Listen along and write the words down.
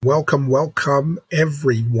Welcome,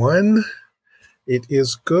 everyone. It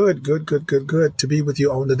is good to be with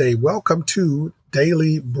you on today. Welcome to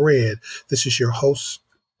Daily Bread. This is your host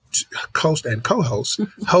and co-host,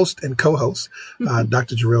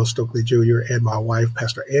 Dr. Jarrell Stokely Jr. and my wife,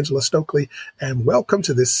 Pastor Angela Stokely. And welcome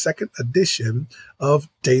to this second edition of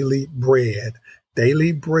Daily Bread.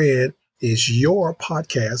 Daily Bread is your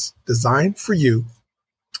podcast designed for you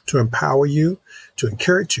to empower you, to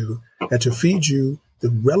encourage you, and to feed you the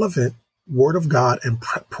relevant Word of God and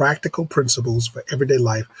practical principles for everyday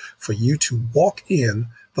life for you to walk in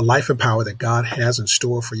the life and power that God has in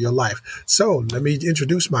store for your life. So let me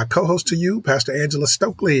introduce my co-host to you, Pastor Angela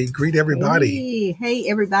Stokely. Greet everybody. Hey,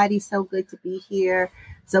 everybody. So good to be here.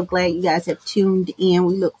 So glad you guys have tuned in.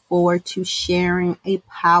 We look forward to sharing a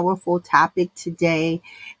powerful topic today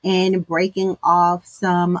and breaking off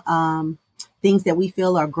some things that we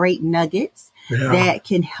feel are great nuggets that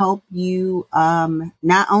can help you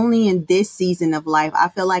not only in this season of life, I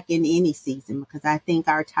feel like in any season, because I think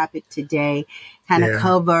our topic today kind of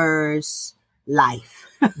covers life.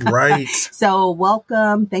 Right. So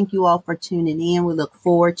welcome. Thank you all for tuning in. We look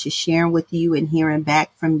forward to sharing with you and hearing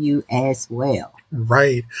back from you as well.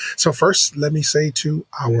 Right. So first, let me say to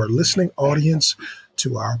our listening audience,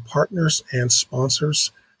 to our partners and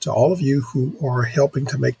sponsors, to all of you who are helping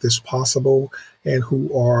to make this possible and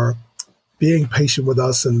who are being patient with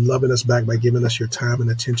us and loving us back by giving us your time and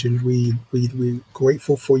attention. We're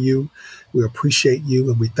grateful for you. We appreciate you,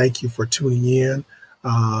 and we thank you for tuning in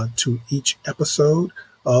to each episode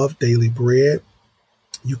of Daily Bread.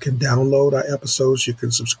 You can download our episodes. You can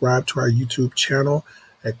subscribe to our YouTube channel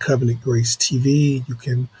at Covenant Grace TV. You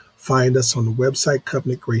can find us on the website,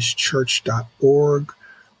 covenantgracechurch.org.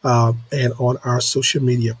 And on our social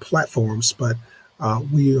media platforms. But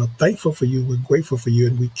we are thankful for you. We're grateful for you.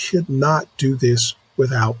 And we could not do this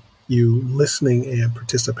without you listening and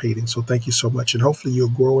participating. So thank you so much. And hopefully you're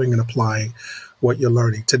growing and applying what you're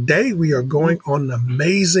learning. Today, we are going on an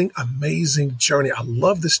amazing journey. I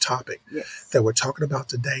love this topic that we're talking about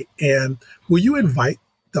today. And will you invite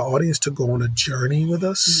the audience to go on a journey with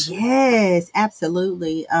us? Yes,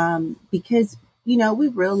 absolutely. Because we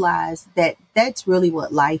realize that that's really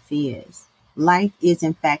what life is. Life is,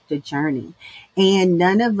 in fact, a journey. And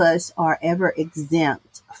none of us are ever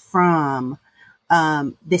exempt from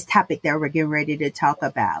this topic that we're getting ready to talk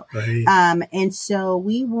about. Right. And so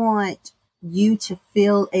we want you to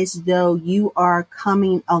feel as though you are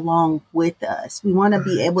coming along with us. We want to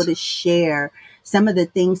be able to share some of the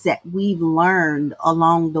things that we've learned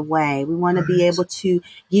along the way. We want to be able to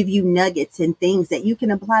give you nuggets and things that you can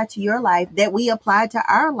apply to your life, that we apply to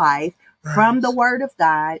our life from the Word of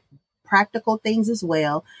God, practical things as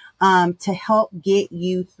well, to help get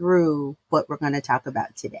you through what we're going to talk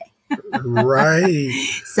about today. Right.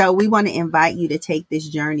 So we want to invite you to take this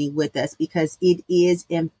journey with us, because it is,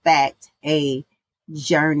 in fact, a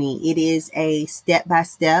journey. It is a step by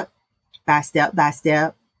step.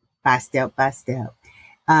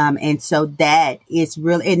 And so that is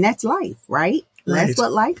really, and that's life, right? That's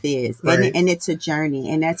what life is. Right. And it's a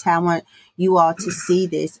journey. And that's how I want you all to see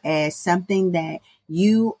this as something that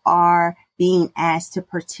you are being asked to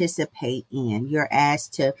participate in. You're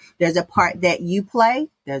asked to, there's a part that you play,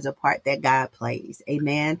 there's a part that God plays.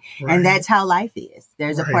 Amen. Right. And that's how life is.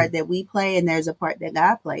 There's a part that we play and there's a part that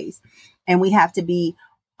God plays. And we have to be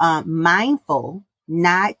mindful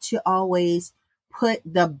not to always put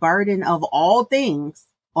the burden of all things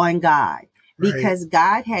on God, because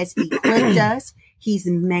God has equipped us. He's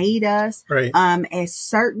made us as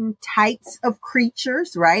certain types of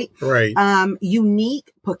creatures, right?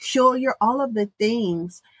 Unique, peculiar, all of the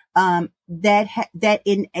things that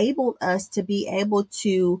enabled us to be able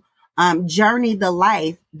to journey the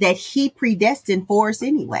life that He predestined for us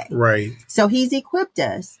anyway. Right. So He's equipped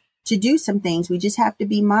us to do some things. We just have to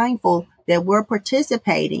be mindful that we're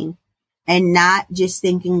participating and not just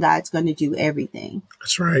thinking God's going to do everything.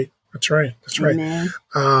 That's right. Amen.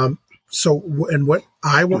 So, and what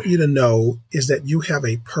I want you to know is that you have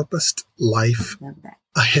a purposed life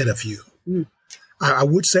ahead of you. I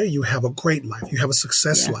would say you have a great life. You have a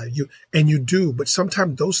success life. You do, but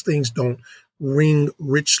sometimes those things don't ring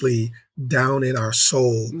richly down in our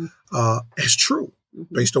soul as true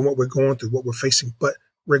based on what we're going through, what we're facing. But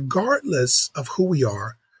regardless of who we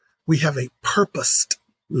are, we have a purposed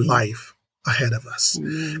life ahead of us.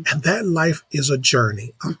 And that life is a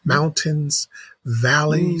journey of mountains,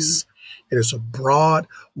 valleys. It is a broad,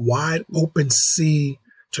 wide open sea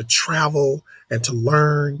to travel and to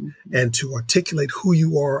learn and to articulate who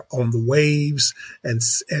you are on the waves and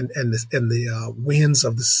the winds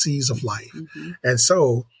of the seas of life. And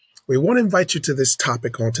so we want to invite you to this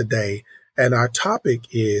topic on today And our topic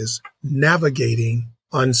is navigating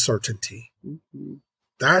uncertainty. Mm-hmm.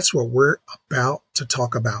 That's what we're about to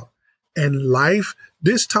talk about. And life,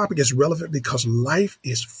 this topic is relevant because life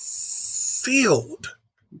is filled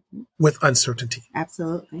with uncertainty.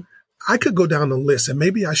 Absolutely. I could go down the list, and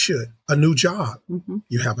maybe I should. A new job,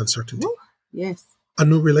 you have uncertainty. Ooh, yes. A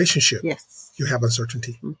new relationship, yes, you have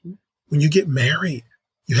uncertainty. When you get married,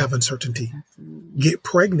 you have uncertainty. Absolutely. Get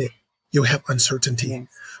pregnant, you have uncertainty. Yes.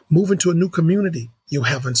 Move into a new community, you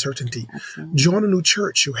have uncertainty. Absolutely. Join a new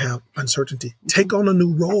church, you have uncertainty. Take on a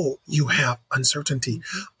new role, you have uncertainty.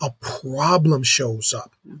 A problem shows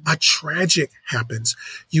up. A tragic happens,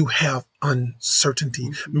 you have uncertainty.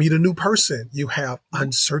 Meet a new person, you have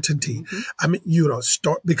uncertainty. I mean,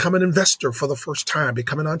 start become an investor for the first time,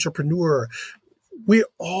 become an entrepreneur. We're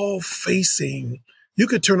all facing, you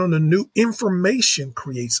could turn on the new information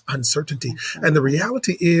creates uncertainty. And the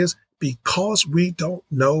reality is, because we don't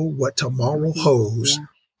know what tomorrow holds,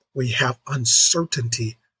 we have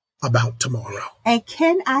uncertainty about tomorrow. And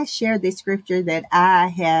can I share the scripture that I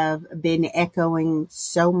have been echoing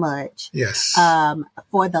so much? Yes.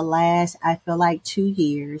 For the last, I feel like 2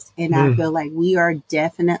 years. And I feel like we are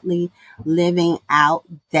definitely living out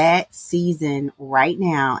that season right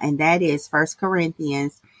now. And that is 1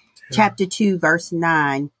 Corinthians chapter 2, verse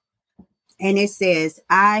 9. And it says,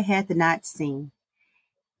 eye hath not seen,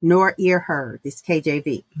 nor ear heard, this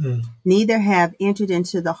KJV, neither have entered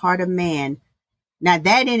into the heart of man. Now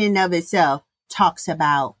that in and of itself talks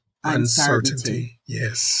about uncertainty.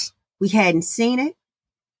 Yes. We hadn't seen it.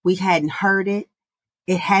 We hadn't heard it.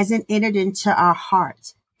 It hasn't entered into our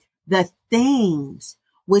hearts. The things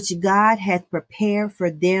which God hath prepared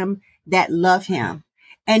for them that love him.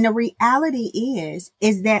 And the reality is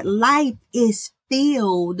that life is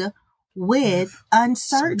filled with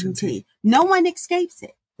uncertainty. No one escapes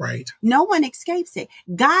it. Right. No one escapes it.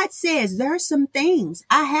 God says there's some things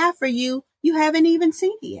I have for you. You haven't even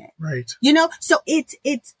seen it yet. Right. So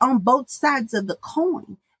it's on both sides of the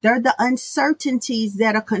coin. There are the uncertainties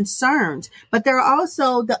that are concerned, but there are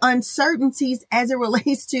also the uncertainties as it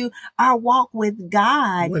relates to our walk with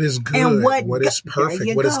God. What is good? And what is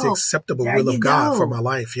perfect? What is the acceptable will of God for my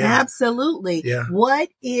life? Yeah. Absolutely. Yeah. What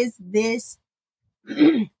is this?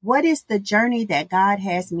 What is the journey that God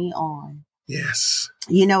has me on? Yes.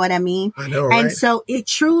 You know what I mean? I know, right? And so it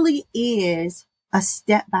truly is a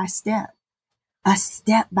step by step,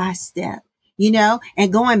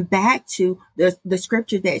 and going back to the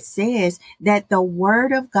scripture that says that the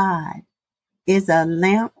word of God is a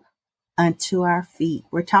lamp unto our feet.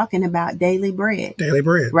 We're talking about daily bread. Daily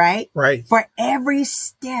bread. Right? Right. For every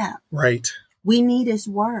step. Right. We need his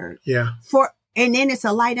word. Yeah. And then it's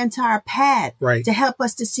a light unto our path to help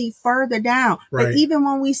us to see further down. Right. But even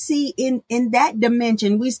when we see in that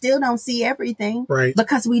dimension, we still don't see everything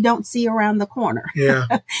because we don't see around the corner. Yeah.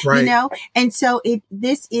 Right. And so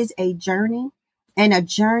this is a journey, and a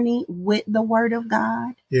journey with the word of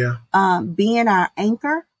God. Yeah. Being our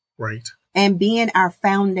anchor. Right. And being our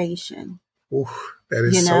foundation. Ooh, that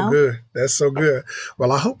is so good. That's so good.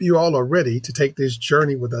 Well, I hope you all are ready to take this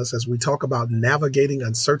journey with us as we talk about navigating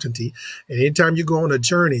uncertainty. And anytime you go on a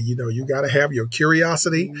journey, you got to have your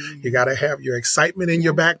curiosity. You got to have your excitement in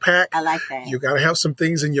your backpack. I like that. You got to have some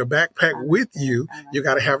things in your backpack with you. You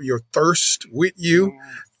got to have your thirst with you.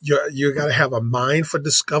 You got to have a mind for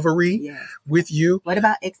discovery with you. What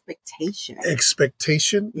about expectation?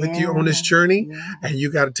 Expectation with you on this journey. Yeah. And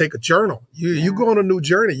you got to take a journal. You go on a new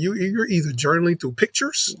journey. You're either journaling through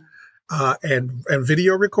pictures and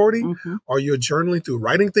video recording, or you're journaling through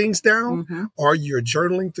writing things down, or you're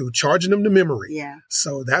journaling through charging them to memory. Yeah.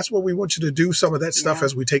 So that's what we want you to do, some of that stuff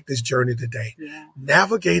as we take this journey today. Yeah.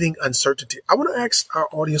 Navigating uncertainty. I want to ask our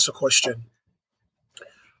audience a question.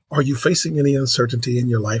 Are you facing any uncertainty in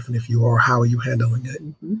your life? And if you are, how are you handling it?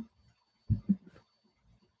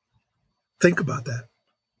 Think about that.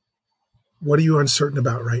 What are you uncertain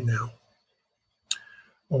about right now?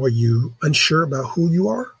 Are you unsure about who you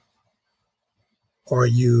are? Are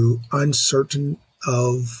you uncertain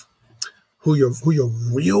of who your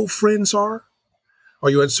real friends are? Are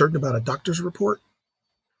you uncertain about a doctor's report?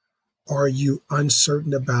 Are you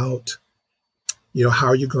uncertain about, how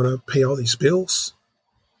are you going to pay all these bills?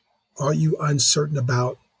 Are you uncertain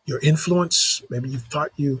about your influence? Maybe you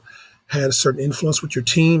thought you had a certain influence with your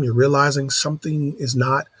team. You're realizing something is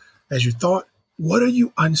not as you thought. What are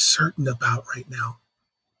you uncertain about right now?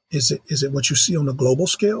 Is it what you see on a global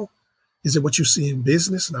scale? Is it what you see in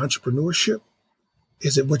business and entrepreneurship?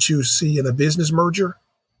 Is it what you see in a business merger?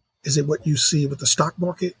 Is it what you see with the stock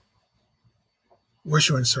market? Where's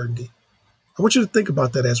your uncertainty? I want you to think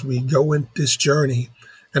about that as we go in this journey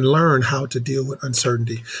and learn how to deal with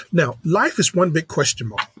uncertainty. Now, life is one big question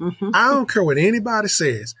mark. Mm-hmm. I don't care what anybody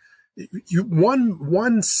says. You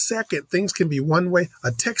one second, things can be one way.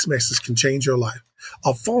 A text message can change your life.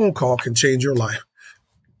 A phone call can change your life.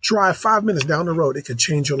 Drive 5 minutes down the road, it can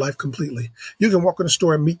change your life completely. You can walk in the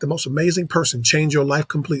store and meet the most amazing person, change your life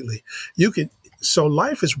completely. So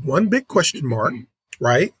life is one big question mark,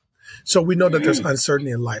 right? So we know that there's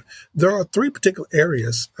uncertainty in life. There are 3 particular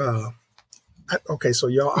areas. Okay, so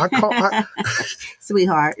y'all,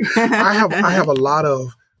 sweetheart. I have a lot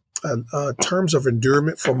of terms of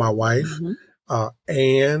endearment for my wife,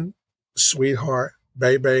 and sweetheart,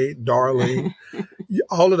 baby, darling,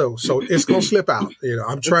 all of those. So it's gonna slip out.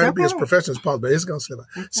 I'm trying to be as professional as possible, but it's gonna slip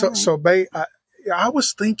out. So, babe, I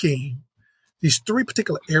was thinking these 3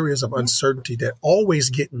 particular areas of uncertainty that always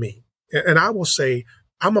get me, and I will say,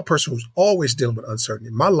 I'm a person who's always dealing with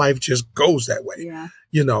uncertainty. My life just goes that way. Yeah.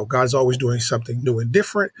 God's always doing something new and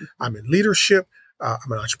different. I'm in leadership.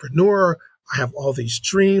 I'm an entrepreneur. I have all these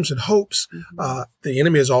dreams and hopes. The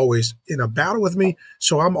enemy is always in a battle with me.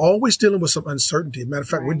 So I'm always dealing with some uncertainty. Matter of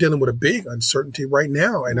fact, we're dealing with a big uncertainty right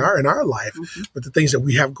now in our life with the things that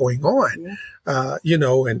we have going on.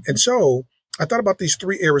 And so I thought about these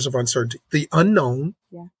 3 areas of uncertainty. The unknown.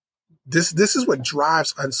 Yeah. This is what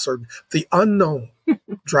drives uncertainty. The unknown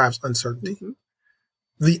drives uncertainty.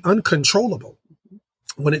 The uncontrollable.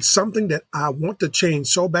 When it's something that I want to change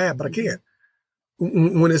so bad, but I can't.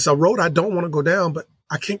 When it's a road I don't want to go down, but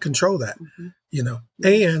I can't control that,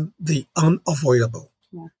 and the unavoidable,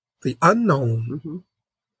 the unknown.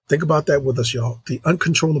 Think about that with us, y'all. The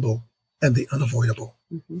uncontrollable and the unavoidable.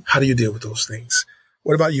 How do you deal with those things?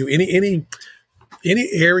 What about you? Any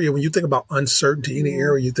area when you think about uncertainty, any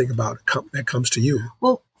area you think about that comes to you?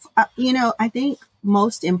 Well, I think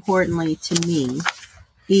most importantly to me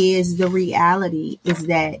is the reality is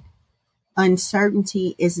that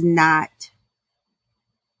uncertainty is not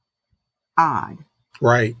odd.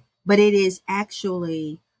 Right. But it is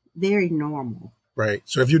actually very normal. Right.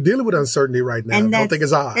 So if you're dealing with uncertainty right now, don't think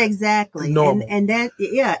it's odd. Exactly. It's normal. And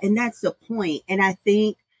that's the point. And I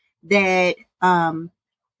think that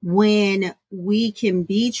when we can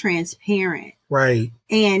be transparent, right,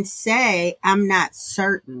 and say, I'm not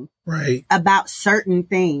certain, right, about certain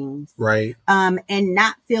things, right, and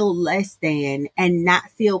not feel less than, and not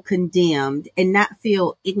feel condemned, and not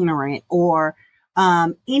feel ignorant or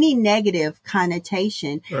any negative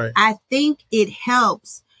connotation. Right. I think it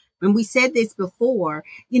helps. And we said this before,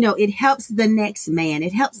 it helps the next man.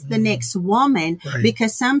 It helps the next woman,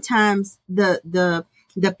 because sometimes the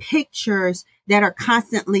pictures that are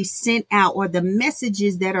constantly sent out or the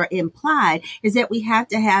messages that are implied is that we have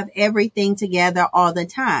to have everything together all the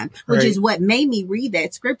time, which is what made me read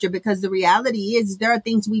that scripture, because the reality is there are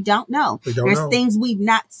things we don't know. There's things we've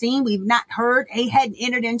not seen, we've not heard, hadn't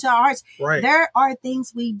entered into our hearts. Right. There are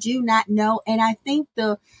things we do not know. And I think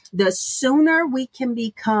the sooner we can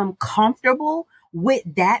become comfortable with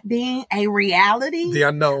that being a reality, the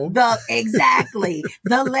unknown,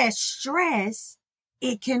 the less stress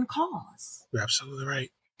it can cause. You're absolutely right.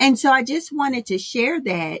 And so I just wanted to share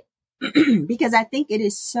that because I think it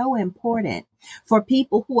is so important for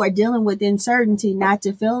people who are dealing with uncertainty not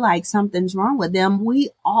to feel like something's wrong with them. We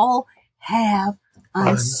all have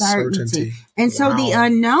uncertainty. And so the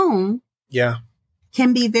unknown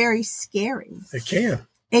can be very scary. It can.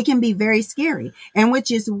 It can be very scary. And which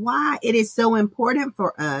is why it is so important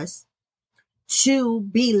for us to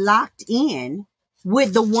be locked in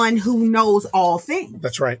with the one who knows all things.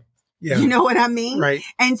 That's right. Yeah. You know what I mean? Right.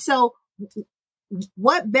 And so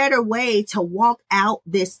what better way to walk out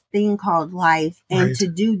this thing called life and to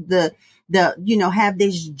do the have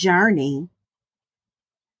this journey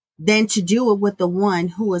than to do it with the one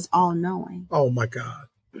who is all knowing. Oh my God.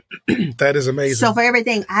 That is amazing. So for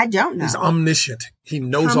everything I don't know. He's omniscient. He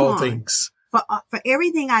knows all things. For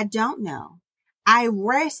everything I don't know, I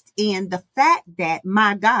rest in the fact that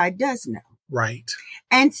my God does know. Right.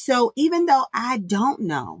 And so even though I don't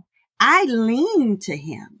know, I lean to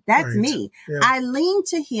him. That's me. Yeah. I lean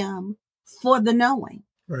to him for the knowing.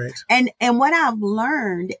 Right. And what I've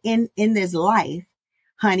learned in this life,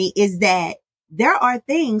 honey, is that there are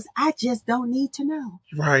things I just don't need to know.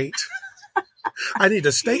 Right. I need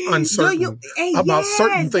to stay uncertain about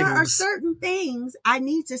certain things. There are certain things I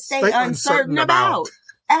need to stay uncertain about.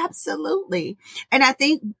 Absolutely. And I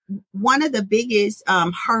think one of the biggest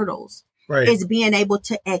hurdles is being able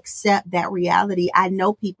to accept that reality. I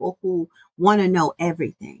know people who want to know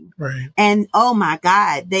everything. Right. And oh my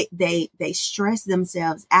God, they stress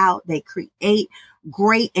themselves out. They create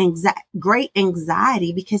great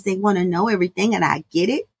anxiety because they want to know everything. And I get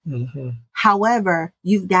it. Mm-hmm. However,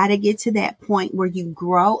 you've got to get to that point where you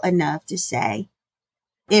grow enough to say,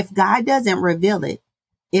 if God doesn't reveal it,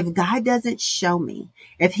 if God doesn't show me,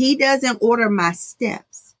 if he doesn't order my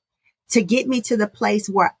steps to get me to the place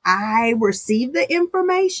where I receive the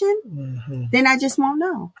information, then I just won't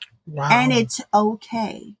know. Wow. And it's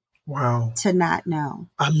okay. Wow. To not know.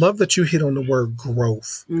 I love that you hit on the word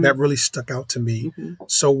growth. Mm-hmm. That really stuck out to me. Mm-hmm.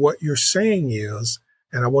 So what you're saying is,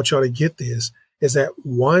 and I want y'all to get this, is that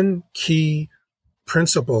one key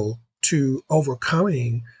principle to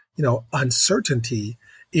overcoming, uncertainty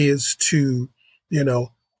is to,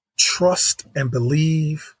 trust and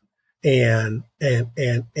believe and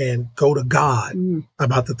go to God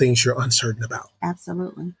about the things you're uncertain about.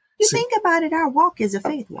 Absolutely. Think about it, our walk is a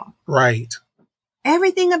faith walk. Right.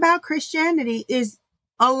 Everything about Christianity is,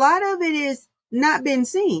 a lot of it is not been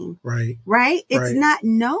seen. Right. Right? It's not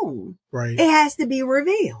known. Right. It has to be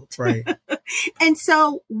revealed. Right. And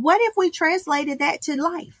so what if we translated that to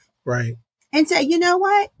life? Right. And say, you know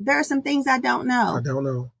what? There are some things I don't know. I don't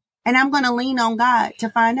know. And I'm going to lean on God to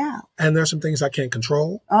find out. And there's some things I can't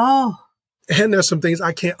control. Oh. And there's some things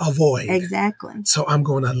I can't avoid. Exactly. So I'm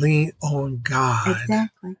going to lean on God.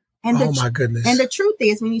 Exactly. And my goodness. And the truth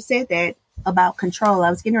is, when you said that about control,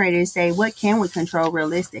 I was getting ready to say, what can we control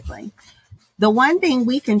realistically? The one thing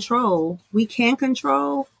we can control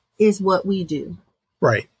is what we do.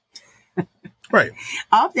 Right. Right.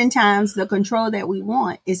 Oftentimes, the control that we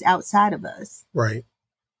want is outside of us. Right.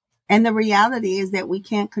 And the reality is that we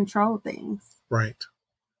can't control things. Right.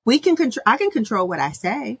 I can control what I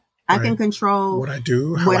say. I can control what I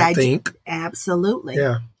do, how I think. Absolutely.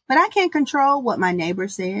 Yeah. But I can't control what my neighbor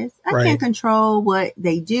says. I can't control what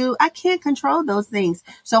they do. I can't control those things.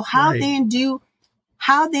 So how then do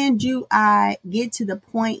I get to the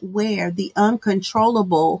point where the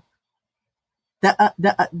uncontrollable,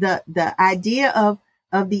 the idea of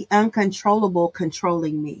the uncontrollable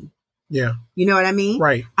controlling me? Yeah. You know what I mean?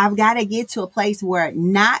 Right. I've got to get to a place where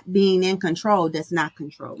not being in control does not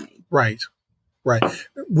control me. Right. Right.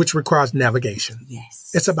 Which requires navigation.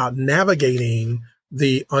 Yes. It's about navigating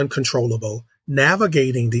the uncontrollable,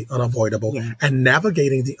 navigating the unavoidable, and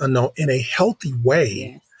navigating the unknown in a healthy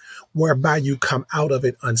way, whereby you come out of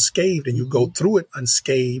it unscathed and you go through it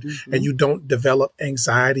unscathed, and you don't develop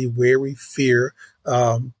anxiety, worry, fear,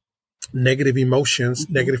 negative emotions,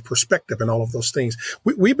 negative perspective, and all of those things.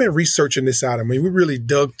 We've been researching this out. I mean, we really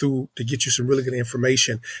dug through to get you some really good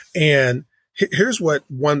information. And here's what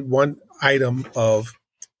one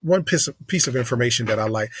piece of information that I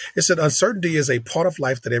like. It said uncertainty is a part of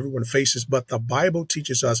life that everyone faces, but the Bible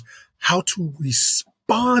teaches us how to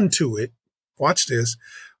respond to it. Watch this,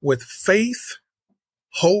 with faith,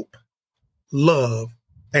 hope, love,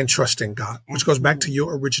 and trust in God, which goes back to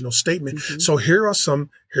your original statement. So here are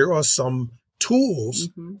some tools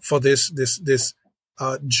for this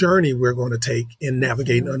journey we're going to take in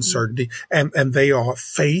navigating uncertainty, and they are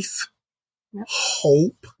faith,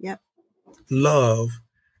 hope, love,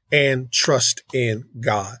 and trust in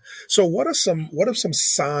God. So what are some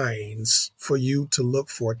signs for you to look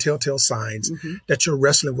for, telltale signs that you're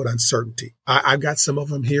wrestling with uncertainty? I've got some of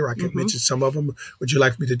them here. I can mention some of them. Would you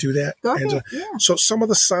like me to do that? Go ahead. Yeah. So some of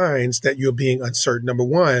the signs that you're being uncertain. Number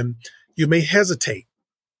one, you may hesitate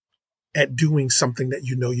at doing something that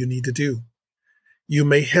you know you need to do. You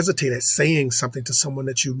may hesitate at saying something to someone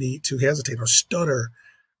that you need to hesitate, or stutter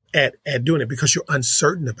at doing it because you're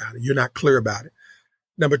uncertain about it. You're not clear about it.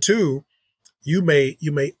 Number two, you may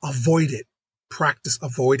avoid it, practice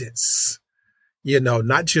avoidance,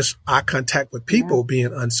 not just eye contact with people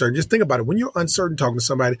being uncertain. Just think about it. When you're uncertain talking to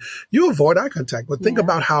somebody, you avoid eye contact, but think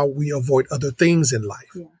about how we avoid other things in life.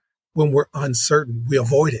 Yeah. When we're uncertain, we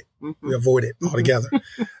avoid it. We avoid it altogether.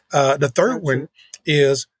 The third one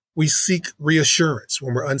is we seek reassurance.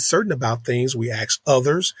 When we're uncertain about things, we ask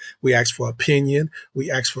others, we ask for opinion,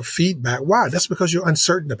 we ask for feedback. Why? That's because you're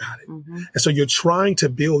uncertain about it. And so you're trying to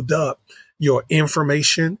build up your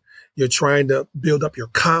information. You're trying to build up your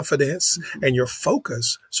confidence and your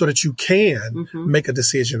focus so that you can make a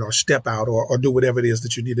decision or step out or do whatever it is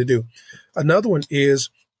that you need to do. Another one is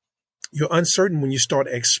you're uncertain when you start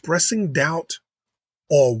expressing doubt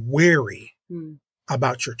or worry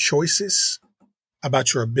about your choices,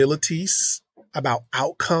 about your abilities, about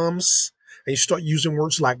outcomes, and you start using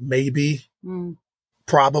words like maybe,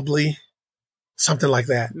 probably, something like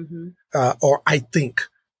that, or I think.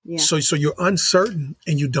 Yeah. So you're uncertain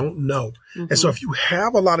and you don't know. And so if you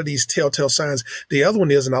have a lot of these telltale signs, the other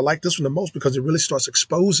one is, and I like this one the most because it really starts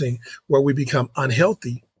exposing where we become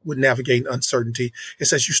unhealthy with navigating uncertainty. It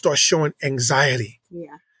says you start showing anxiety.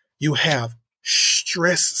 Yeah. You have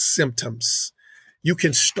stress symptoms.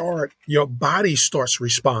 your body starts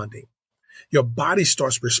responding. Your body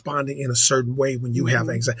starts responding in a certain way when you have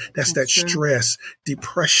anxiety. That's that stress,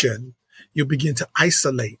 depression. You begin to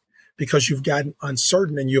isolate because you've gotten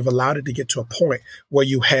uncertain and you've allowed it to get to a point where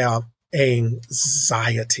you have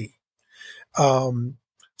anxiety.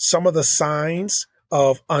 Some of the signs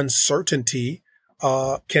of uncertainty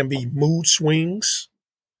can be mood swings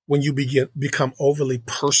when you become overly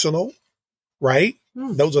personal, right?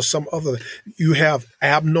 Those are some other, you have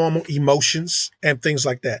abnormal emotions and things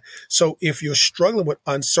like that. So if you're struggling with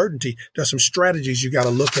uncertainty, there's some strategies you got to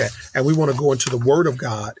look at. And we want to go into the Word of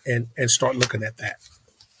God and start looking at that.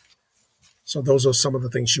 So those are some of the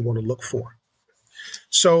things you want to look for.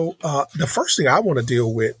 So the first thing I want to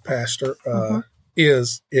deal with, Pastor,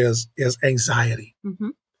 is anxiety.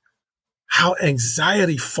 How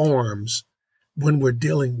anxiety forms when we're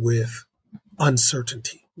dealing with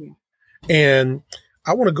uncertainty. And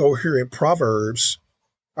I want to go here in Proverbs.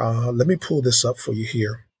 Let me pull this up for you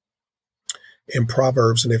here in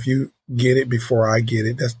Proverbs. And if you get it before I get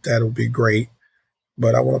it, that'll be great.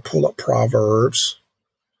 But I want to pull up Proverbs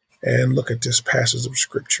and look at this passage of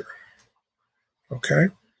scripture. Okay.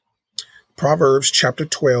 Proverbs chapter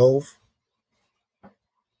 12.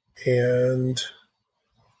 And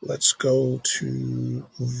let's go to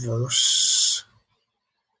verse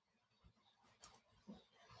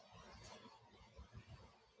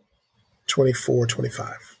 24,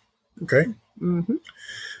 25. Okay.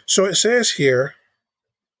 So it says here,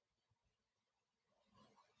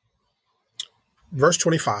 verse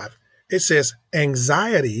 25, it says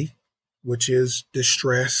anxiety, which is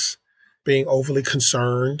distress, being overly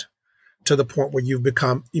concerned to the point where you've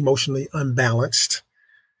become emotionally unbalanced.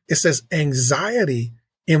 It says anxiety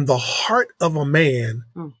in the heart of a man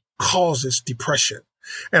causes depression.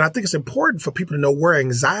 And I think it's important for people to know where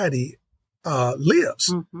anxiety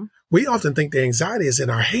lives. We often think the anxiety is in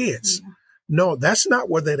our heads. No, that's not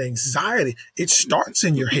where that anxiety, it starts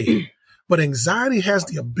in your head. But anxiety has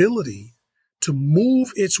the ability to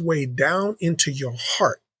move its way down into your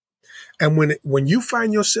heart. And when you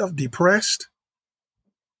find yourself depressed,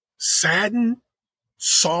 saddened,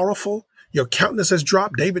 sorrowful, your countenance has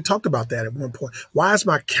dropped. David talked about that at one point. Why is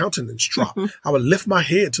my countenance dropped? I would lift my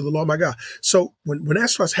head to the Lord my God. So when that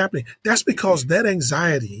starts happening, that's because that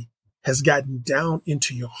anxiety has gotten down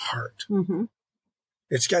into your heart.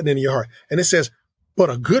 It's gotten into your heart. And it says, but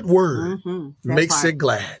a good word makes it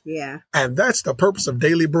glad. And that's the purpose of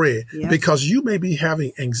Daily Bread, because you may be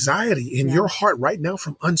having anxiety in your heart right now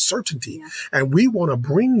from uncertainty. And we want to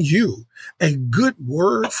bring you a good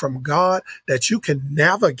word from God that you can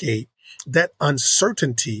navigate that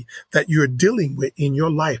uncertainty that you're dealing with in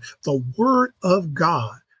your life. The word of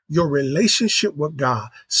God, your relationship with God,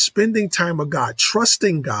 spending time with God,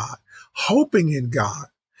 trusting God, hoping in God,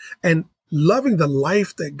 and loving the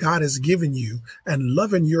life that God has given you and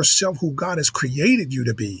loving yourself, who God has created you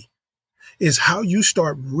to be, is how you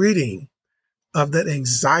start ridding of that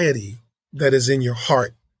anxiety that is in your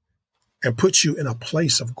heart and put you in a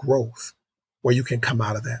place of growth where you can come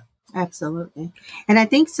out of that. Absolutely. And I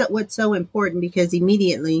think what's so important, because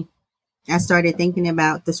immediately I started thinking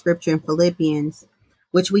about the scripture in Philippians,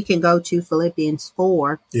 which we can go to Philippians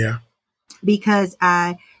 4. Yeah. Because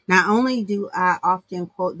not only do I often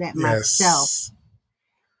quote that myself,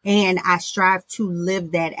 and I strive to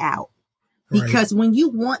live that out. Because when you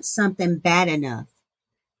want something bad enough,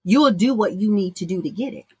 you'll do what you need to do to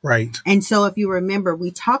get it. Right. And so if you remember,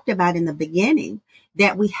 we talked about in the beginning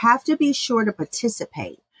that we have to be sure to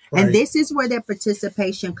participate. And this is where that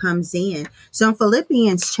participation comes in. So in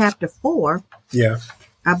Philippians chapter 4,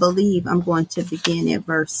 I believe I'm going to begin at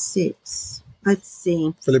verse 6. Let's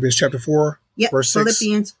see. Philippians chapter 4, verse 6.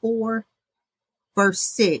 Philippians 4, verse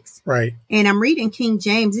 6. Right. And I'm reading King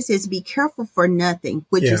James. It says, be careful for nothing,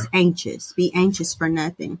 which is anxious. Be anxious for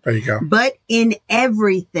nothing. There you go. But in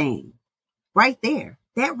everything, right there,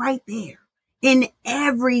 that right there, in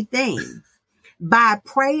everything, by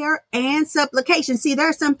prayer and supplication. See,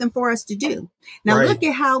 there's something for us to do. Now look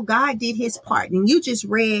at how God did his part. And you just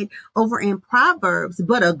read over in Proverbs,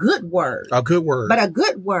 but a good word. A good word. But a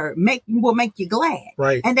good word will make you glad.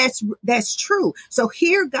 Right. And that's true. So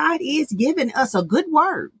here God is giving us a good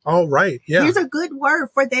word. Oh, right. Yeah. Here's a good word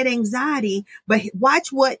for that anxiety. But watch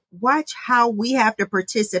how we have to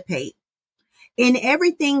participate. In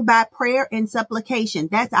everything by prayer and supplication.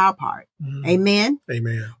 That's our part. Amen.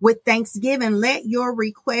 Amen. With thanksgiving, let your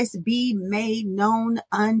requests be made known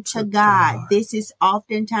unto God. This is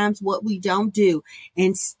oftentimes what we don't do.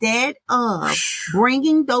 Instead of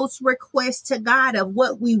bringing those requests to God of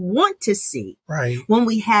what we want to see, right? When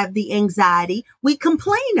we have the anxiety, we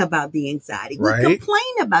complain about the anxiety. Right. We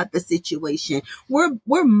complain about the situation.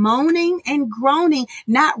 We're moaning and groaning,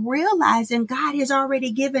 not realizing God has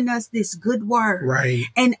already given us this good word. Right.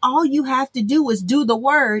 And all you have to do is do the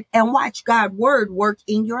word and watch God's word work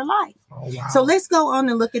in your life. Oh, wow. So let's go on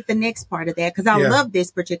and look at the next part of that, because I love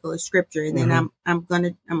this particular scripture, and then I'm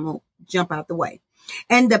gonna jump out the way.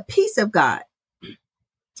 And the peace of God.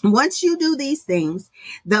 Once you do these things,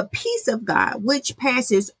 the peace of God, which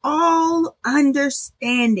passes all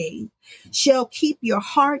understanding, shall keep your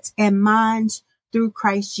hearts and minds through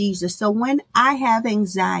Christ Jesus. So when I have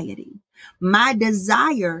anxiety, my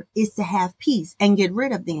desire is to have peace and get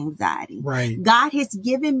rid of the anxiety. Right. God has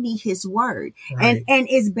given me his word. Right. And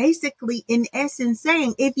is basically in essence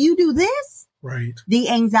saying, if you do this, right, the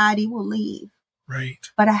anxiety will leave. Right.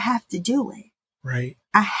 But I have to do it. Right.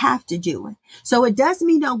 I have to do it. So it does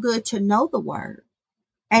me no good to know the word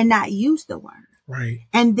and not use the word. Right.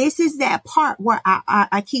 And this is that part where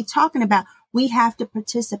I keep talking about. We have to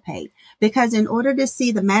participate, because in order to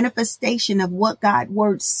see the manifestation of what God's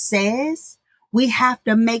word says, we have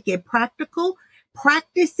to make it practical,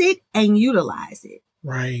 practice it, and utilize it.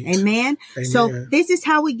 Right. Amen. Amen. So this is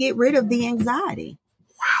how we get rid of the anxiety.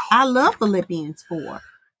 Wow. I love Philippians 4.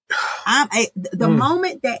 The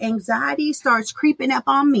moment that anxiety starts creeping up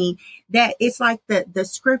on me, that it's like the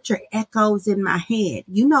scripture echoes in my head.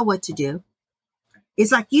 You know what to do.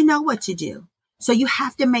 It's like, you know what to do. So you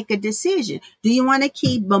have to make a decision. Do you want to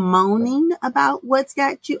keep bemoaning about what's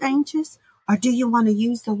got you anxious? Or do you want to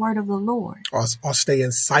use the word of the Lord? Or stay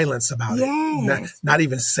in silence about it. Not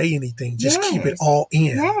even say anything. Just keep it all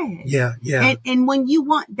in. Yes. Yeah. And when you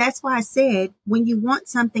want, that's why I said, when you want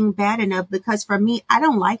something bad enough, because for me, I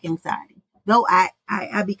don't like anxiety. Though I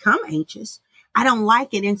become anxious, I don't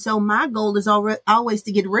like it. And so my goal is always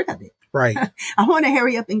to get rid of it. Right. I want to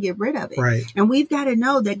hurry up and get rid of it. Right. And we've got to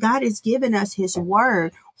know that God has given us his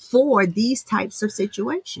word for these types of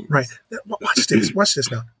situations. Right. Watch this. Watch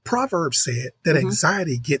this now. Proverbs said that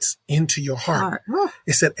anxiety gets into your heart.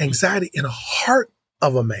 It said anxiety in the heart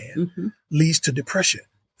of a man leads to depression.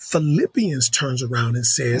 Philippians turns around and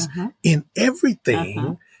says, in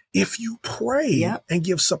everything, if you pray and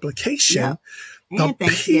give supplication, and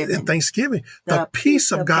Thanksgiving, the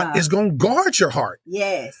peace of God is going to guard your heart.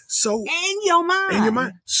 Yes. So and your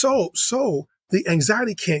mind. So the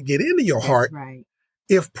anxiety can't get into your heart. Right.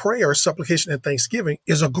 If prayer, supplication, and thanksgiving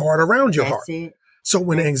is a guard around your heart. It. So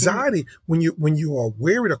when anxiety, when you are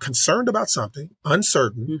worried or concerned about something,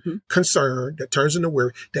 uncertain, concerned, that turns into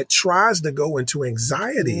worry, that tries to go into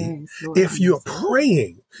anxiety, if you're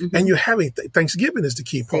praying and you're having Thanksgiving is the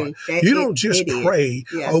key part. You don't just pray,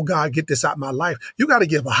 oh God, get this out of my life. You got to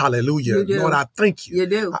give a hallelujah. Lord, I thank you. You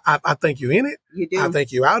do. I thank you in it. You do. I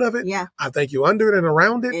thank you out of it. Yeah. I thank you under it and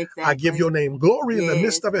around it. Exactly. I give your name glory in the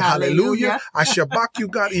midst of it. Hallelujah. I shabak you,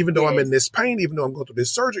 God, even though I'm in this pain, even though I'm going through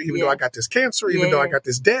this surgery, even though I got this cancer, even though I got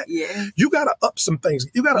this debt. You got to up some things.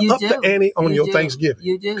 You got to up the ante on your Thanksgiving.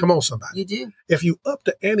 You do. Come on, somebody. You do. If you up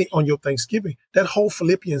the ante on your Thanksgiving, that whole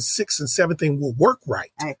Philippians 6 and 7 thing will work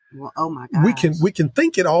right. Oh my God. We can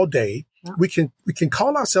think it all day. Yeah. We can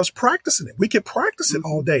call ourselves practicing it. We can practice it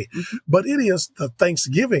all day, but it is the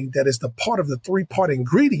Thanksgiving that is the part of the 3-part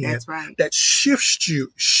ingredient that shifts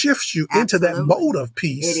you into that mode of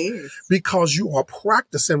peace. It is because you are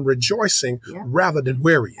practicing rejoicing rather than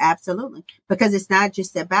worrying. Absolutely. Because it's not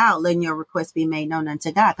just about letting your request be made known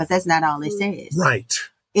unto God, because that's not all it says. Right.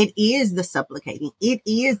 It is the supplicating. It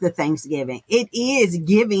is the thanksgiving. It is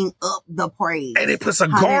giving up the praise. And it puts a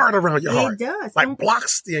guard around your heart. It does. Like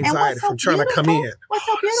blocks the anxiety from trying to come in. What's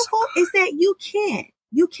so beautiful is that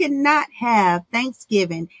you cannot have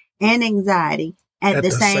thanksgiving and anxiety at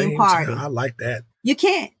the same party. I like that. You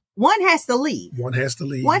can't. One has to leave. One has to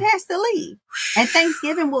leave. And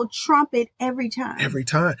Thanksgiving will trump it every time. Every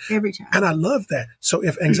time. And I love that. So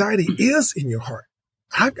if anxiety is in your heart,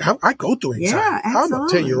 I go through anxiety. Yeah, absolutely. I'm going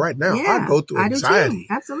to tell you right now, I go through anxiety. I do too.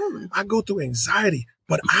 Absolutely. I go through anxiety,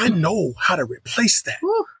 but I know how to replace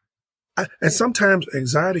that. And sometimes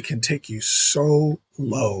anxiety can take you so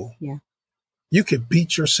low. Yeah. You can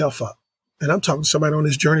beat yourself up. And I'm talking to somebody on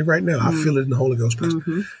this journey right now. I feel it in the Holy Ghost.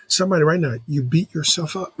 Somebody right now, you beat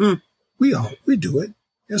yourself up. We do it.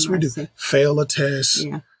 Yes, we do. Fail a test.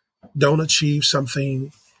 Yeah. Don't achieve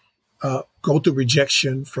something. Go through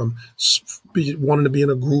rejection from wanting to be in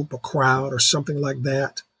a group, a crowd, or something like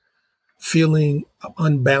that. feeling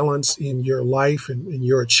unbalanced in your life and in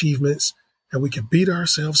your achievements, and we can beat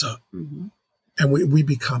ourselves up and we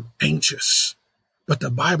become anxious. But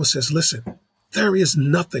the Bible says, listen, there is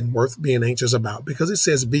nothing worth being anxious about, because it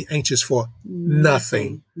says be anxious for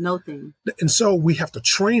nothing. Nothing. And so we have to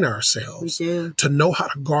train ourselves to know how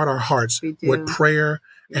to guard our hearts with prayer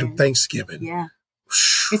and thanksgiving. Yeah.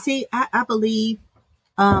 And see, I believe,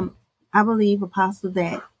 Apostle,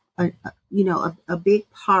 that, a big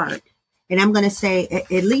part, and I'm going to say,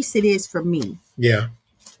 at least it is for me. Yeah.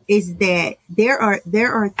 Is that there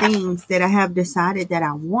are things that I have decided that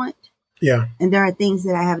I want. Yeah. And there are things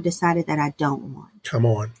that I have decided that I don't want. Come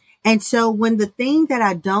on. And so when the thing that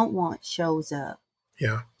I don't want shows up,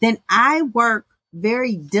 then I work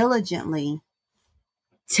very diligently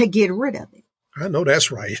to get rid of it. I know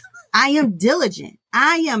that's right. I am diligent.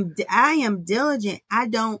 I am diligent.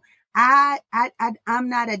 I'm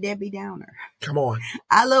not a Debbie Downer. Come on.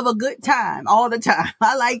 I love a good time all the time.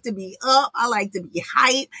 I like to be up. I like to be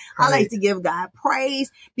hyped. I like to give God praise,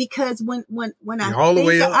 because when I all the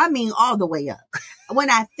way up. I mean, all the way up. When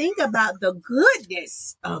I think about the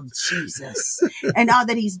goodness of Jesus and all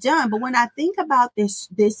that he's done, but when I think about this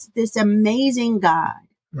amazing God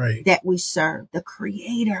that we serve, the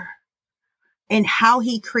creator, and how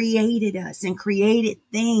he created us and created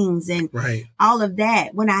things and all of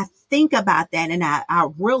that. When I think about that and I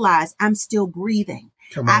realize I'm still breathing,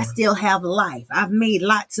 I still have life. I've made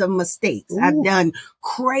lots of mistakes. I've done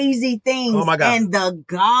crazy things. Oh my God. And the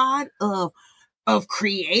God of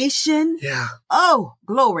creation. Yeah. Oh,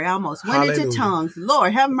 glory. I almost went into tongues.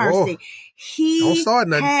 Lord, have mercy. He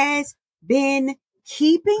has been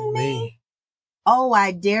keeping me. Oh,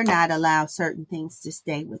 I dare not allow certain things to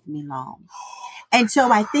stay with me long. And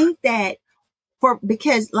so I think that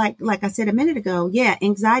because like I said a minute ago,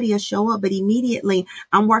 anxiety will show up, but immediately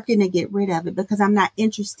I'm working to get rid of it, because I'm not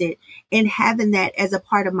interested in having that as a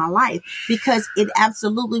part of my life, because it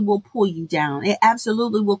absolutely will pull you down. It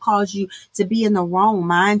absolutely will cause you to be in the wrong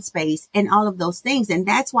mind space and all of those things. And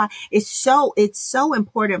that's why it's so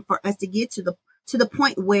important for us to get to the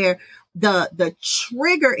point where the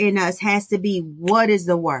trigger in us has to be, what is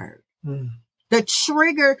the word? The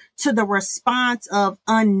trigger to the response of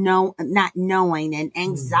not knowing and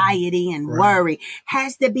anxiety and worry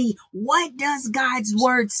has to be, what does God's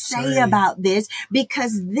word say about this?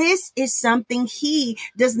 Because this is something he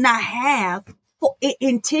does not have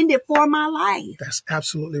intended for my life. That's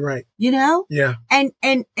absolutely right. Yeah. And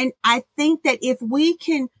I think that if we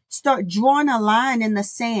can start drawing a line in the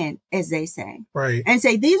sand, as they say, and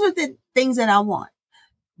say, these are the things that I want.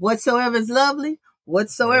 Whatsoever is lovely,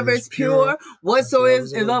 whatsoever is pure, whatsoever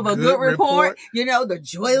is of a good report. The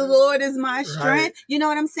joy of the Lord is my strength. You know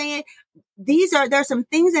what I'm saying? There's some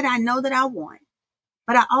things that I know that I want,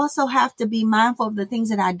 but I also have to be mindful of the things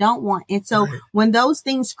that I don't want. And so when those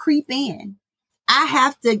things creep in, I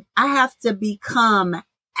have to become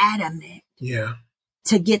adamant.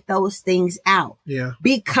 To get those things out.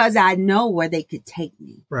 Because I know where they could take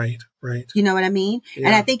me. Right. You know what I mean? And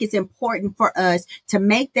I think it's important for us to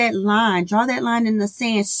make that line, draw that line in the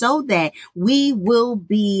sand, so that we will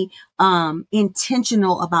be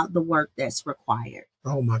intentional about the work that's required.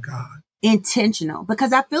 Oh my God. Intentional.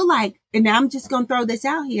 Because I feel like, and I'm just going to throw this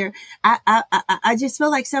out here, I just feel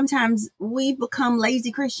like sometimes we become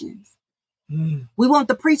lazy Christians. We want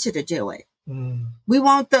the preacher to do it. We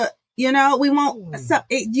want we want,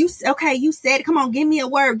 you said, come on, give me a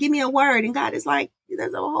word. And God is like,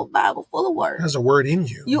 there's a whole Bible full of words. There's a word in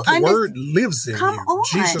you. The word lives in you. On.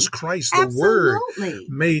 Jesus Christ, the word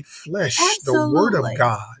made flesh, the word of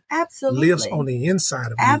God lives on the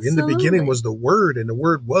inside of you. In the beginning was the word, and the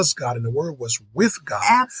word was God, and the word was with God.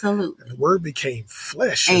 Absolutely. And the word became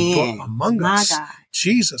flesh and dwelt among us. God.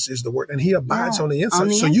 Jesus is the word, and he abides on the inside.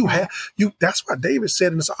 That's why David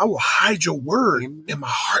said in this, I will hide your word in my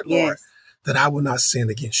heart, Lord, that I will not sin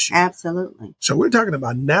against you. Absolutely. So we're talking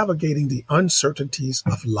about navigating the uncertainties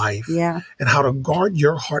of life and how to guard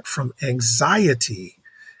your heart from anxiety.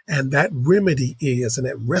 And that remedy and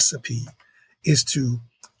that recipe is to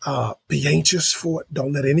be anxious for it.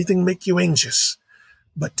 Don't let anything make you anxious,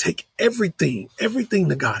 but take everything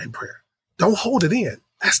to God in prayer. Don't hold it in.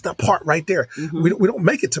 That's the part right there. We don't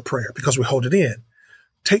make it to prayer because we hold it in.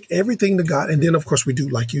 Take everything to God. And then, of course, we do,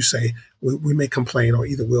 like you say, we may complain, or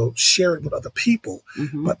either we'll share it with other people.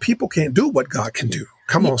 But people can't do what God can do.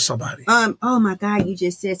 Come on, somebody. Oh, my God, you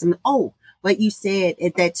just said something. Oh, what you said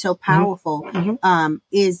that's so powerful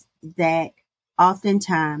is that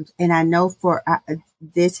oftentimes, and I know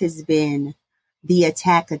this has been the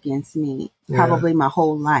attack against me probably my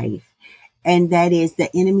whole life, And that is the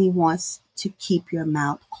enemy wants to keep your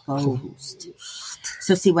mouth closed.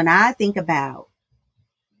 So see, when I think about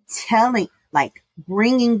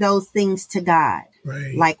bringing those things to God,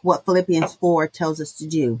 right, like what Philippians 4 tells us to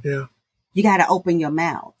do, you got to open your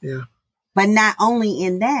mouth. Yeah. But not only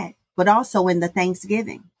in that, but also in the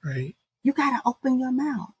Thanksgiving. Right. You got to open your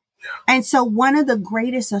mouth. Yeah. And so one of the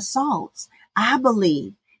greatest assaults, I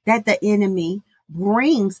believe, that the enemy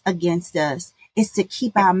brings against us is to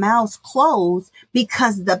keep our mouths closed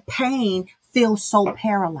because the pain feels so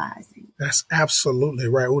paralyzing. That's absolutely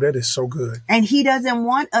right. Oh, that is so good. And he doesn't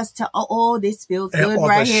want us to, this feels good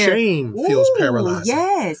right here. The shame feels paralyzing.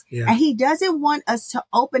 Yes. Yeah. And he doesn't want us to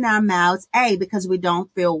open our mouths, A, because we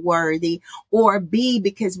don't feel worthy, or B,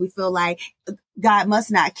 because we feel like God must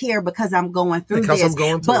not care because I'm going through this. I'm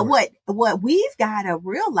going through what we've got to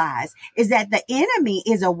realize is that the enemy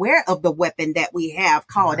is aware of the weapon that we have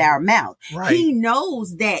called our mouth. Right. He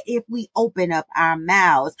knows that if we open up our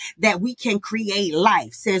mouths, that we can create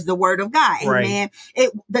life, says the word of God. Right. Amen.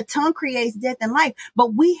 The tongue creates death and life,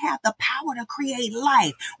 but we have the power to create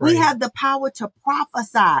life. Right. We have the power to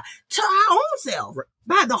prophesy to our own self. Right.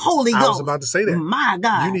 By the Holy Ghost. I was about to say that. My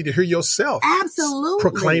God. You need to hear yourself. Absolutely.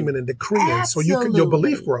 Proclaiming and decreeing so your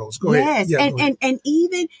belief grows. Go ahead. Yes. And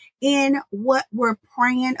even in what we're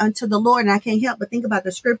praying unto the Lord, and I can't help but think about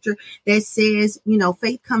the scripture that says,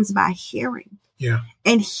 faith comes by hearing. Yeah.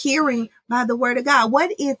 And hearing by the word of God.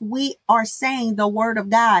 What if we are saying the word of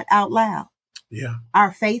God out loud? Yeah.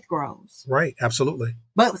 Our faith grows. Right. Absolutely.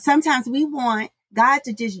 But sometimes we want God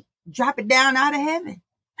to just drop it down out of heaven.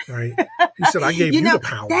 Right. He said, I gave you the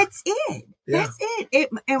power. That's it. Yeah. That's it.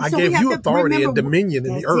 I gave you authority and dominion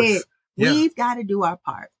in the earth. Yeah. We've got to do our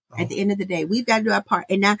part. At the end of the day, we've got to do our part.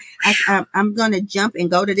 And now I'm going to jump and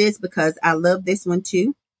go to this because I love this one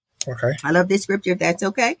too. Okay. I love this scripture, if that's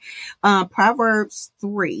okay. Proverbs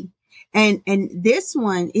 3. And this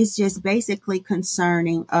one is just basically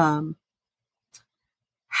concerning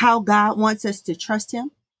how God wants us to trust him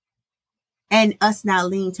and us not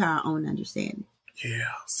lean to our own understanding. Yeah.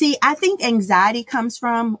 See, I think anxiety comes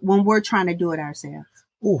from when we're trying to do it ourselves.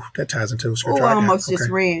 Oh, that ties into scripture. I almost just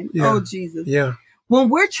ran. Yeah. Oh, Jesus. Yeah. When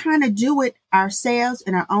we're trying to do it ourselves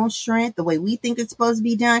in our own strength, the way we think it's supposed to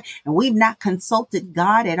be done, and we've not consulted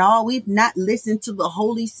God at all, we've not listened to the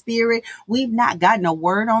Holy Spirit, we've not gotten a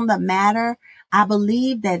word on the matter, I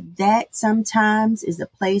believe that sometimes is a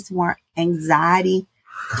place where anxiety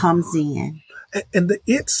comes in. And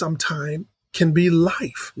the sometimes can be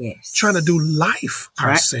life. Yes. Trying to do life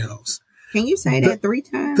ourselves. Can you say that 3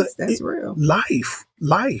 times? That's real. Life.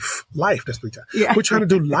 That's 3 times. Yeah. We're trying to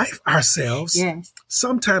do life ourselves. Yes.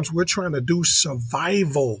 Sometimes we're trying to do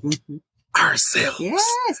survival ourselves. Yes.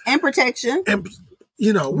 And protection. And,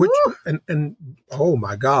 and oh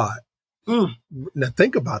my God. Now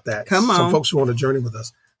think about that. Come on. Some folks who want to journey with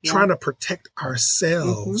us, trying to protect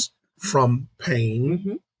ourselves from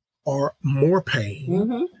pain or more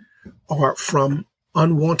pain or from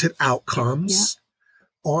unwanted outcomes.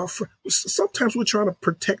 Or sometimes we're trying to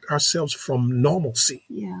protect ourselves from normalcy,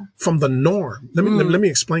 from the norm. Let me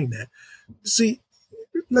explain that. See,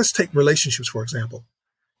 let's take relationships, for example.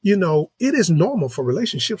 It is normal for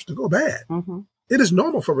relationships to go bad. It is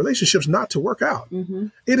normal for relationships not to work out.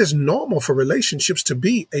 It is normal for relationships to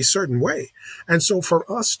be a certain way. And so for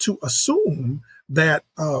us to assume that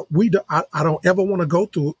I don't ever want to go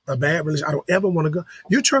through a bad relationship, I don't ever want to go.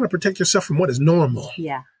 You're trying to protect yourself from what is normal.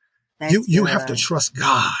 Yeah. You have to trust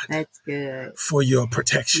God. That's good. For your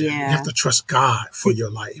protection. Yeah. You have to trust God for your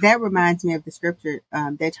life. That reminds me of the scripture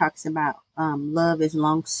that talks about love is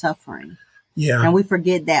long suffering. Yeah. And we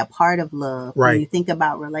forget that part of love. Right. When you think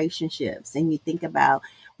about relationships and we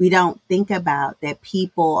don't think about that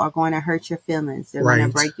people are going to hurt your feelings. They're going to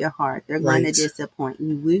break your heart. They're going to disappoint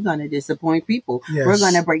you. We're going to disappoint people. Yes. We're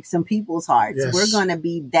going to break some people's hearts. Yes. We're going to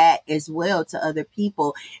be that as well to other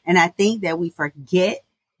people. And I think that we forget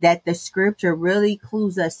that the scripture really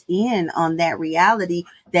clues us in on that reality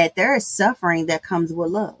that there is suffering that comes with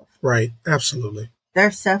love. Right. Absolutely.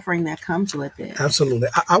 There's suffering that comes with it. Absolutely.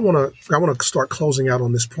 I want to start closing out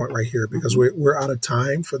on this point right here because we're out of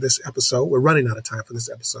time for this episode. We're running out of time for this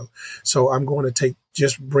episode. So I'm going to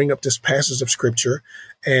bring up this passage of scripture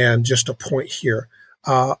and just a point here.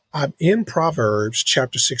 I'm in Proverbs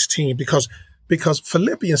chapter 16 because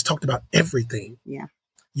Philippians talked about everything. Yeah.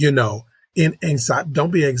 In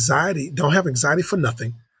anxiety, don't have anxiety for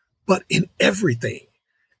nothing, but in everything.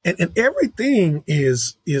 And everything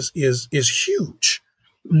is huge.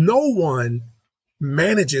 No one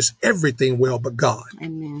manages everything well but God.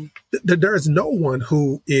 Amen. There is no one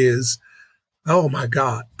who is, oh my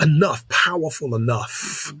God, powerful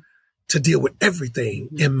enough to deal with everything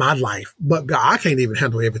in my life. But God, I can't even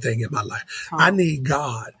handle everything in my life. I need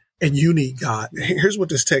God and you need God. Here's what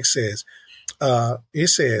this text says. It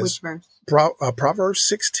says, which verse? Proverbs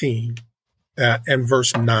 16 and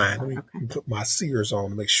verse 9. Let me put my seers on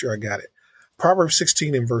to make sure I got it. Proverbs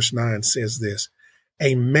 16 and verse 9 says this: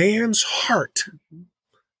 a man's heart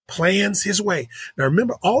plans his way. Now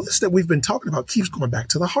remember, all this that we've been talking about keeps going back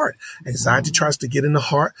to the heart. Anxiety tries to get in the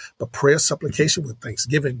heart, but prayer, supplication with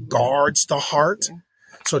thanksgiving guards the heart.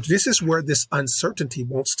 So this is where this uncertainty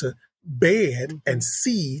wants to bed and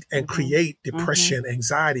seed and create depression,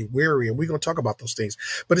 anxiety, worry. And we're going to talk about those things.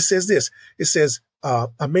 But it says this, it says,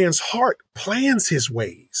 a man's heart plans his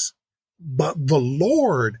ways, but the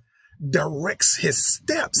Lord directs his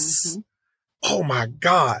steps. Oh my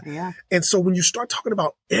God. Yeah. And so when you start talking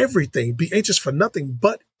about everything, be anxious for nothing,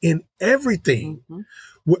 but in everything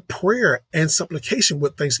with prayer and supplication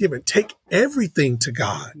with thanksgiving, take everything to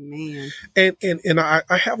God. Man. And I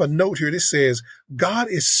have a note here that says, God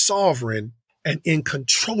is sovereign and in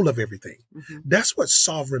control of everything. That's what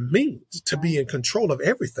sovereign means, to be in control of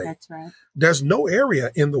everything. That's right. There's no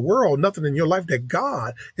area in the world, nothing in your life that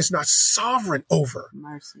God is not sovereign over.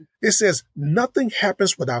 Mercy. It says nothing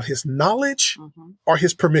happens without his knowledge or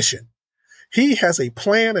his permission. He has a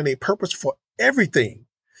plan and a purpose for everything.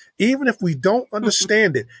 Even if we don't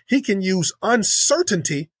understand it, he can use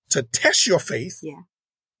uncertainty to test your faith. Yeah.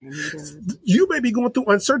 And he does. You may be going through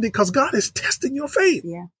uncertainty because God is testing your faith.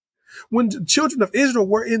 Yeah. When the children of Israel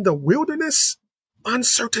were in the wilderness,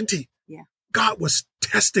 uncertainty. Yeah. God was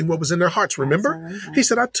testing what was in their hearts. Remember? Absolutely. He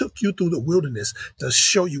said, I took you through the wilderness to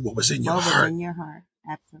show you what was in your heart. In your heart.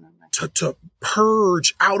 Absolutely. To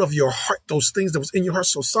purge out of your heart those things that was in your heart.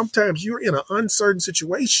 So sometimes you're in an uncertain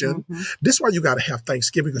situation. This is why you got to have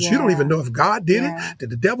thanksgiving, because you don't even know if God did it.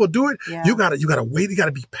 Did the devil do it? Yeah. You gotta wait. You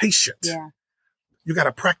gotta be patient. Yeah. You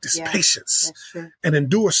gotta practice patience and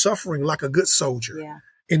endure suffering like a good soldier. Yeah.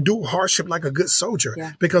 Endure hardship like a good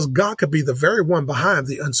soldier, because God could be the very one behind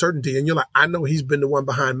the uncertainty. And you're like, I know he's been the one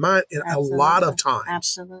behind mine a lot of times.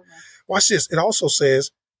 Absolutely. Watch this. It also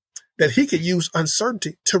says that he could use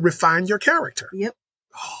uncertainty to refine your character. Yep.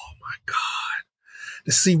 Oh my God.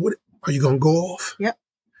 To see are you going to go off? Yep.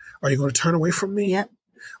 Are you going to turn away from me? Yep.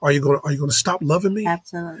 Are you going to stop loving me?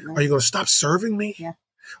 Absolutely. Are you going to stop serving me? Yeah.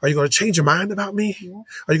 Are you going to change your mind about me? Yeah.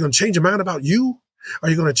 Are you going to change your mind about you? Are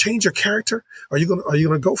you going to change your character? Are you going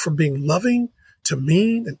to go from being loving to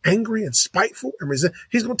mean and angry and spiteful and resent?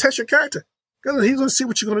 He's going to test your character. He's going to see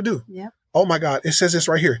what you're going to do. Yeah. Oh my God. It says this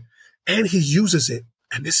right here. And he uses it.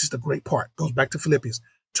 And this is the great part. Goes back to Philippians,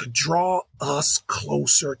 to draw us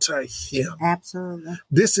closer to him. Absolutely.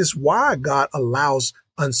 This is why God allows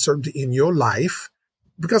uncertainty in your life.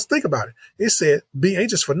 Because think about it. It said, be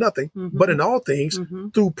anxious for nothing, but in all things,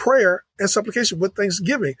 through prayer and supplication with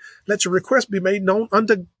thanksgiving, let your requests be made known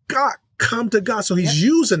unto God. Come to God. So he's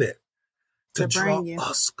using it to draw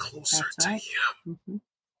us closer to him.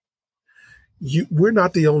 We're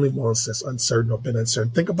not the only ones that's uncertain or been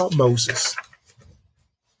uncertain. Think about Moses.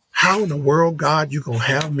 How in the world, God, you going to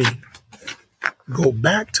have me go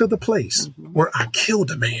back to the place where I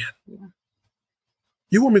killed a man? Yeah.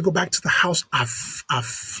 You want me to go back to the house I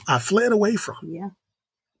fled away from? Yeah.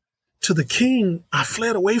 To the king I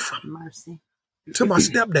fled away from? Mercy. To my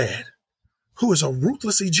stepdad, who is a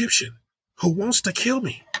ruthless Egyptian who wants to kill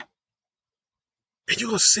me. And you're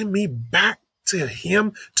going to send me back to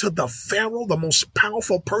him, to the Pharaoh, the most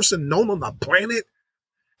powerful person known on the planet,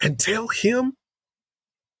 and tell him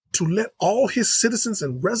to let all his citizens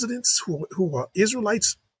and residents who are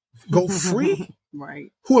Israelites go free?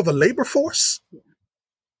 Right. Who are the labor force? Yeah.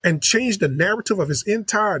 And change the narrative of his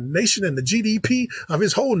entire nation and the GDP of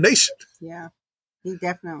his whole nation? Yeah. He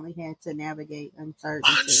definitely had to navigate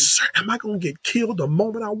uncertainty. Am I going to get killed the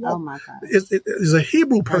moment I walk? Oh my God. Is a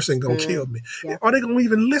Hebrew person going to kill me? Yeah. Are they going to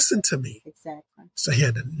even listen to me? Exactly. So he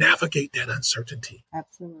had to navigate that uncertainty.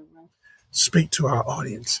 Absolutely. Speak to our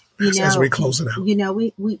audience as we close it out. We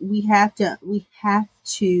have to,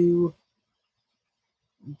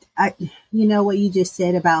 what you just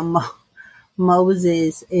said about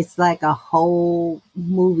Moses, it's like a whole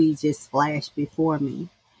movie just flashed before me.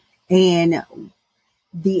 And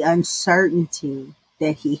the uncertainty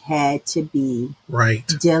that he had to be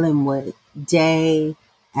dealing with day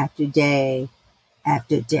after day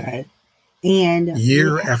after day. And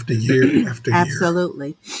year after year after year.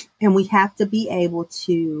 Absolutely. And we have to be able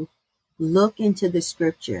to look into the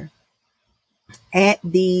scripture at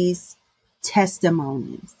these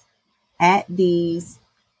testimonies, at these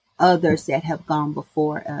others that have gone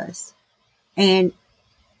before us, and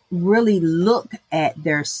really look at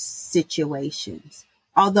their situations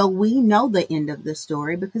although we know the end of the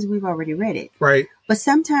story because we've already read it. Right. But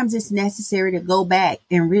sometimes it's necessary to go back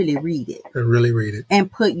and really read it.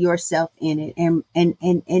 And put yourself in it.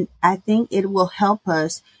 And I think it will help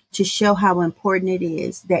us to show how important it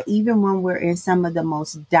is that even when we're in some of the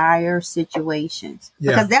most dire situations,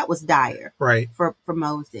 because that was dire for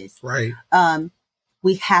Moses. Right.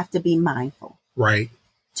 We have to be mindful. Right.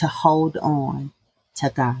 To hold on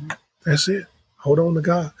to God. That's it. Hold on to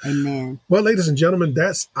God. Amen. Well, ladies and gentlemen,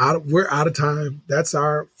 we're out of time. That's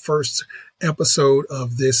our first episode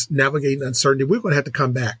of this Navigating Uncertainty. We're going to have to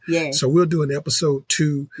come back. Yes. So we'll do an episode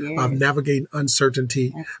 2 of Navigating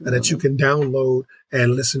Uncertainty that you can download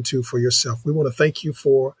and listen to for yourself. We want to thank you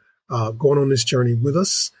for going on this journey with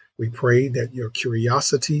us. We pray that your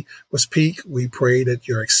curiosity was piqued. We pray that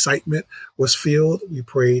your excitement was filled. We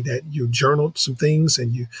pray that you journaled some things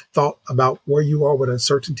and you thought about where you are with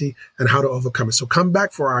uncertainty and how to overcome it. So come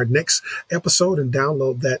back for our next episode and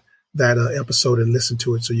download that episode and listen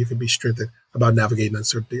to it so you can be strengthened about navigating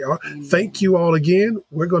uncertainty. Thank you all again.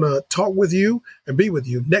 We're going to talk with you and be with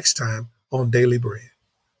you next time on Daily Bread.